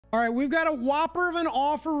All right, we've got a whopper of an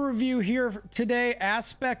offer review here today,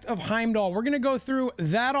 Aspect of Heimdall. We're going to go through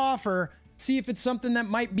that offer, see if it's something that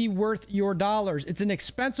might be worth your dollars. It's an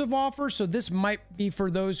expensive offer, so this might be for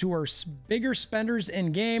those who are bigger spenders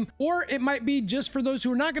in game, or it might be just for those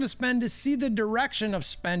who are not going to spend to see the direction of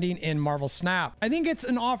spending in Marvel Snap. I think it's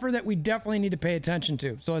an offer that we definitely need to pay attention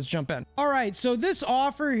to, so let's jump in. All right, so this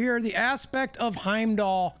offer here, the Aspect of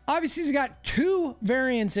Heimdall, obviously it's got two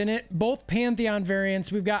variants in it, both Pantheon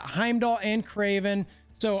variants. We've got Heimdall and Kraven.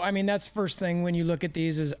 So, I mean, that's first thing when you look at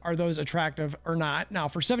these is, are those attractive or not? Now,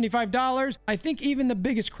 for $75, I think even the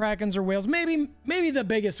biggest Krakens or whales, maybe the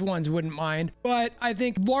biggest ones wouldn't mind, but I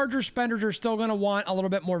think larger spenders are still going to want a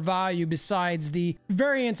little bit more value besides the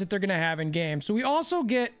variants that they're going to have in game. So we also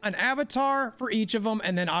get an avatar for each of them,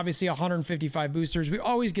 and then obviously 155 boosters. We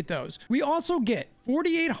always get those. We also get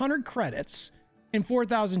 4,800 credits and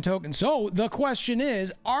 4,000 tokens. So the question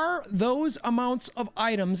is, are those amounts of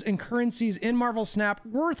items and currencies in Marvel Snap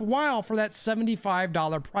worthwhile for that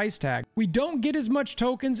 $75 price tag? We don't get as much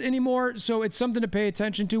tokens anymore, so it's something to pay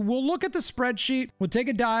attention to. We'll look at the spreadsheet. We'll take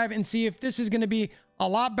a dive and see if this is going to be a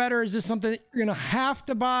lot better. Is this something that you're going to have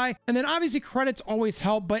to buy? And then obviously credits always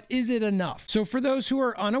help, but is it enough? So for those who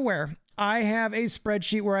are unaware, I have a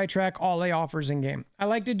spreadsheet where I track all the offers in game. I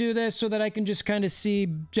like to do this so that I can just kind of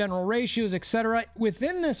see general ratios, etc.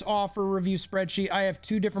 Within this offer review spreadsheet, I have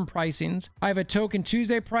two different pricings. I have a Token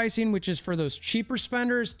Tuesday pricing, which is for those cheaper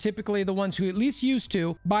spenders, typically the ones who at least used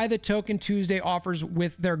to buy the Token Tuesday offers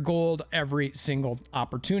with their gold every single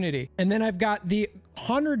opportunity. And then I've got the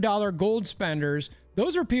 $100 gold spenders.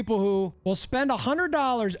 Those are people who will spend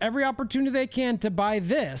 $100 every opportunity they can to buy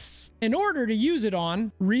this in order to use it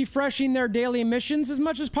on refreshing their daily missions as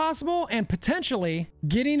much as possible and potentially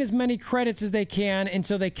getting as many credits as they can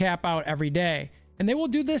until they cap out every day. And they will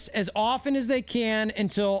do this as often as they can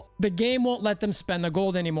until the game won't let them spend the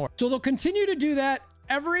gold anymore. So they'll continue to do that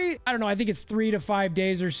every, I don't know, I think it's 3 to 5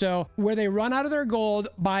 days or so, where they run out of their gold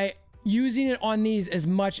by using it on these as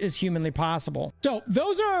much as humanly possible. So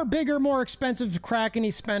those are our bigger, more expensive Kraken-y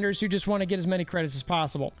spenders who just want to get as many credits as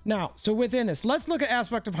possible. Now, so within this, let's look at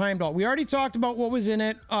Aspect of Heimdall. We already talked about what was in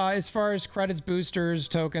it as far as credits, boosters,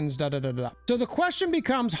 tokens, da-da-da-da. So the question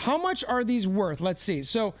becomes, how much are these worth? Let's see.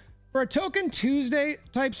 So for a Token Tuesday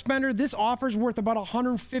type spender, this offer is worth about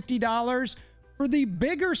 $150. For the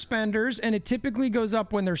bigger spenders, and it typically goes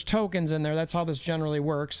up when there's tokens in there, that's how this generally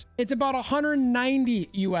works, it's about $190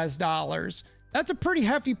 US. That's a pretty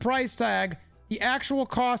hefty price tag. The actual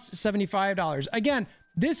cost is $75. Again,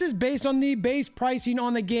 this is based on the base pricing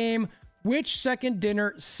on the game, which second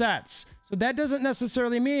dinner sets. So that doesn't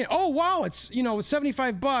necessarily mean, oh wow, it's, you know,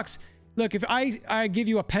 75 bucks. Look, if I give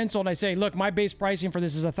you a pencil and I say, look, my base pricing for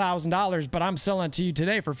this is $1,000, but I'm selling it to you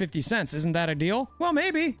today for 50 cents. Isn't that a deal? Well,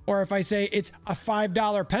 maybe. Or if I say it's a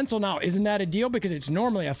 $5 pencil now, isn't that a deal? Because it's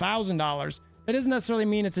normally $1,000. That doesn't necessarily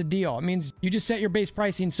mean it's a deal. It means you just set your base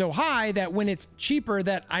pricing so high that when it's cheaper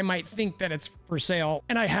that I might think that it's for sale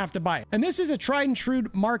and I have to buy it. And this is a tried and true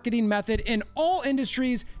marketing method in all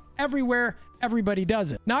industries, everywhere. Everybody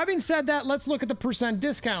does it. Now, having said that, let's look at the percent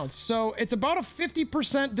discounts. So it's about a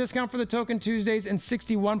 50% discount for the Token Tuesdays and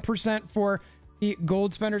 61% for the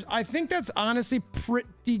gold spenders. I think that's honestly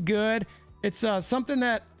pretty good. It's something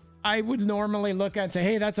that I would normally look at and say,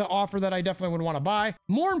 hey, that's an offer that I definitely would want to buy.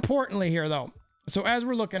 More importantly here though, so as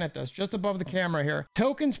we're looking at this, just above the camera here,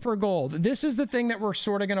 tokens per gold. This is the thing that we're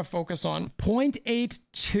sort of going to focus on,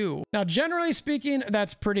 0.82. Now, generally speaking,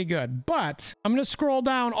 that's pretty good, but I'm going to scroll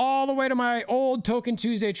down all the way to my old Token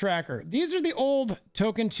Tuesday tracker. These are the old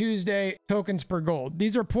Token Tuesday tokens per gold.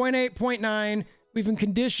 These are 0.8, 0.9. We've been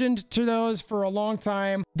conditioned to those for a long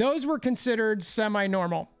time. Those were considered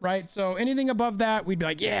semi-normal, right? So anything above that, we'd be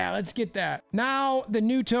like, yeah, let's get that. Now, the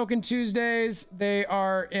new Token Tuesdays, they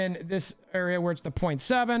are in this area where it's the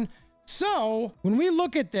 0.7. So when we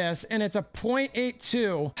look at this and it's a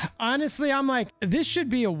 0.82, honestly, I'm like, this should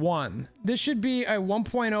be a 1. This should be a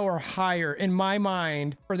 1.0 or higher in my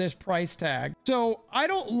mind for this price tag. So I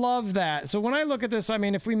don't love that. So when I look at this, I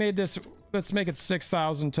mean, if we made this, let's make it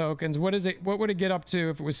 6,000 tokens. What is it? What would it get up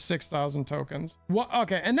to if it was 6,000 tokens? What?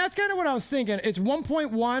 Okay. And that's kind of what I was thinking. It's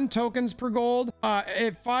 1.1 tokens per gold.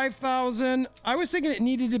 At 5,000, I was thinking it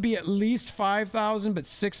needed to be at least 5,000, but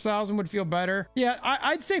 6,000 would feel better. Yeah,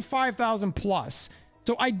 I'd say 5,000 plus.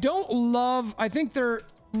 So I don't love, I think they're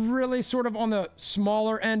really sort of on the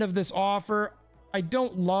smaller end of this offer. I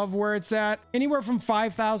don't love where it's at. Anywhere from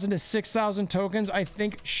 5,000 to 6,000 tokens, I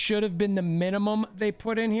think should have been the minimum they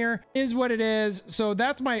put in here, is what it is. So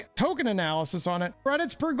that's my token analysis on it.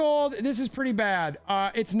 Credits per gold, this is pretty bad.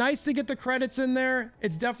 It's nice to get the credits in there.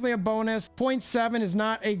 It's definitely a bonus. 0.7 is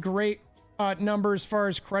not a great number as far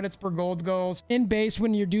as credits per gold goes. In base,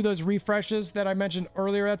 when you do those refreshes that I mentioned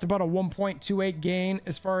earlier, that's about a 1.28 gain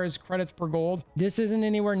as far as credits per gold. This isn't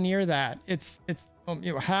anywhere near that. It's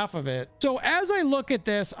half of it. So as I look at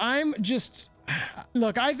this,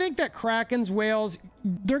 look, I think that Krakens, whales,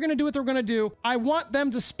 they're going to do what they're going to do. I want them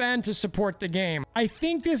to spend to support the game. I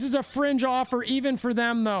think this is a fringe offer even for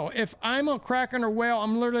them though. If I'm a Kraken or whale,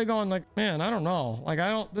 I'm literally going like, man, I don't know. Like,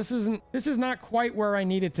 this is not quite where I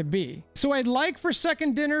need it to be. So I'd like for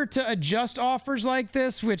Second Dinner to adjust offers like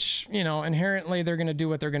this, which, you know, inherently they're going to do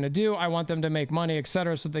what they're going to do. I want them to make money,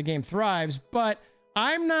 etc., so the game thrives. But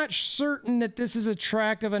I'm not certain that this is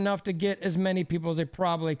attractive enough to get as many people as they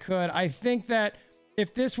probably could. I think that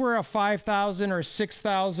if this were a 5,000 or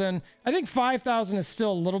 6,000, I think 5,000 is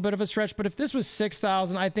still a little bit of a stretch, but if this was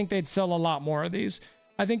 6,000, I think they'd sell a lot more of these.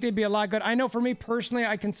 I think they'd be a lot good. I know for me personally,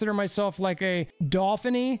 I consider myself like a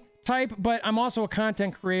dolphin-y type, but I'm also a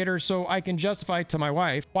content creator, so I can justify to my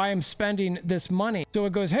wife why I'm spending this money. So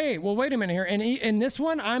it goes, hey, well, wait a minute here. And in this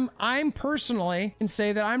one, I'm personally can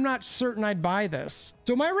say that I'm not certain I'd buy this.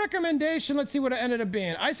 So my recommendation, let's see what it ended up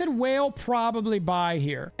being. I said whale, probably buy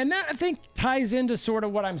here. And that I think ties into sort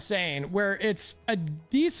of what I'm saying, where it's a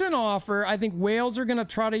decent offer. I think whales are going to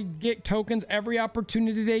try to get tokens every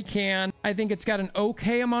opportunity they can. I think it's got an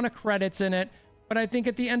okay amount of credits in it, but I think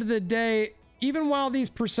at the end of the day, even while these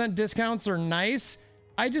percent discounts are nice,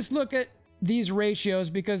 I just look at these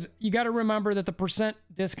ratios because you got to remember that the percent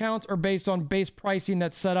discounts are based on base pricing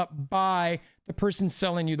that's set up by the person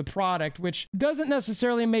selling you the product, which doesn't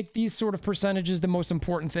necessarily make these sort of percentages the most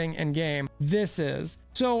important thing in game. This is.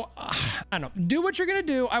 So, I don't know. Do what you're going to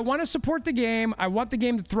do. I want to support the game. I want the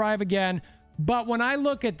game to thrive again. But when I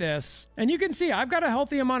look at this, and you can see I've got a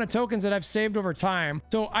healthy amount of tokens that I've saved over time,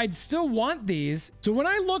 so I'd still want these. So when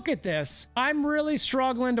I look at this, I'm really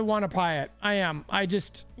struggling to want to buy it. I am. I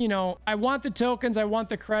just, you know, I want the tokens. I want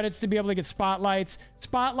the credits to be able to get spotlights.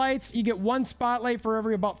 Spotlights, you get one spotlight for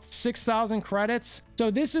every about 6,000 credits.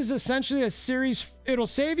 So this is essentially a series. It'll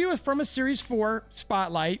save you from a series 4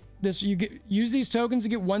 spotlight. Use these tokens to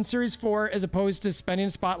get one series 4 as opposed to spending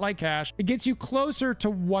a spotlight cash. It gets you closer to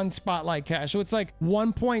one spotlight cash. So it's like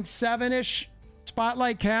 1.7-ish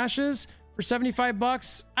spotlight cashes for 75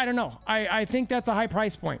 bucks. I don't know. I think that's a high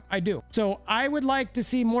price point. I do. So I would like to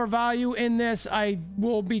see more value in this. I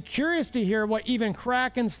will be curious to hear what even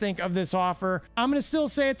Krakens think of this offer. I'm going to still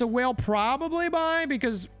say it's a whale probably buy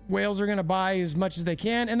because whales are going to buy as much as they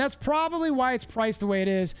can. And that's probably why it's priced the way it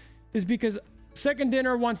is because Second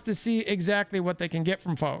Dinner wants to see exactly what they can get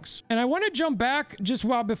from folks. And I want to jump back just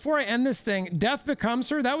before I end this thing. Death Becomes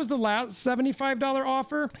Her. That was the last $75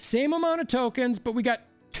 offer. Same amount of tokens, but we got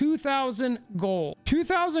 2,000 gold.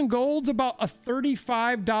 2,000 gold's about a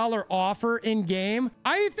 $35 offer in game.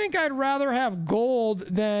 I think I'd rather have gold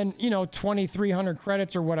than, you know, 2,300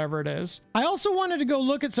 credits or whatever it is. I also wanted to go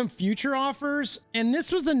look at some future offers, and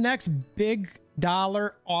this was the next big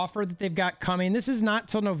dollar offer that they've got coming. This is not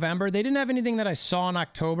till November. They didn't have anything that I saw in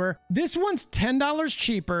October. This one's $10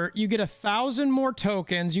 cheaper. You get 1,000 more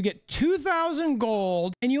tokens. You get 2,000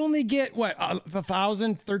 gold, and you only get what,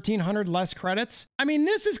 1,000, 1,300 less credits. I mean,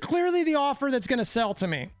 this is clearly the offer that's going to sell to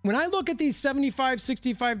me. When I look at these $75,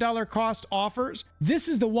 $65 cost offers, this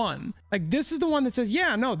is the one. Like, this is the one that says,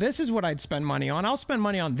 yeah, no, this is what I'd spend money on. I'll spend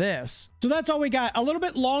money on this. So that's all we got. A little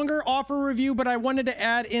bit longer offer review, but I wanted to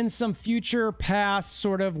add in some future past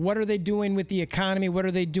sort of what are they doing with the economy? What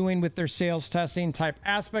are they doing with their sales testing type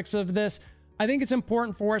aspects of this? I think it's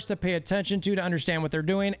important for us to pay attention to understand what they're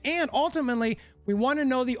doing. And ultimately, we want to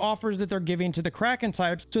know the offers that they're giving to the Kraken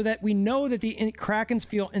types so that we know that the Krakens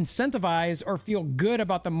feel incentivized or feel good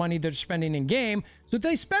about the money they're spending in game. So that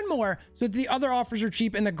they spend more so that the other offers are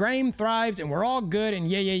cheap and the game thrives and we're all good and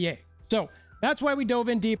yay, yay, yay. So that's why we dove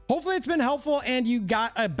in deep. Hopefully it's been helpful and you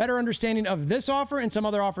got a better understanding of this offer and some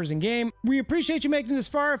other offers in game. We appreciate you making this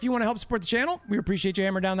far. If you want to help support the channel, we appreciate you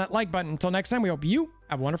hammering down that like button. Until next time, we hope you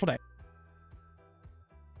have a wonderful day.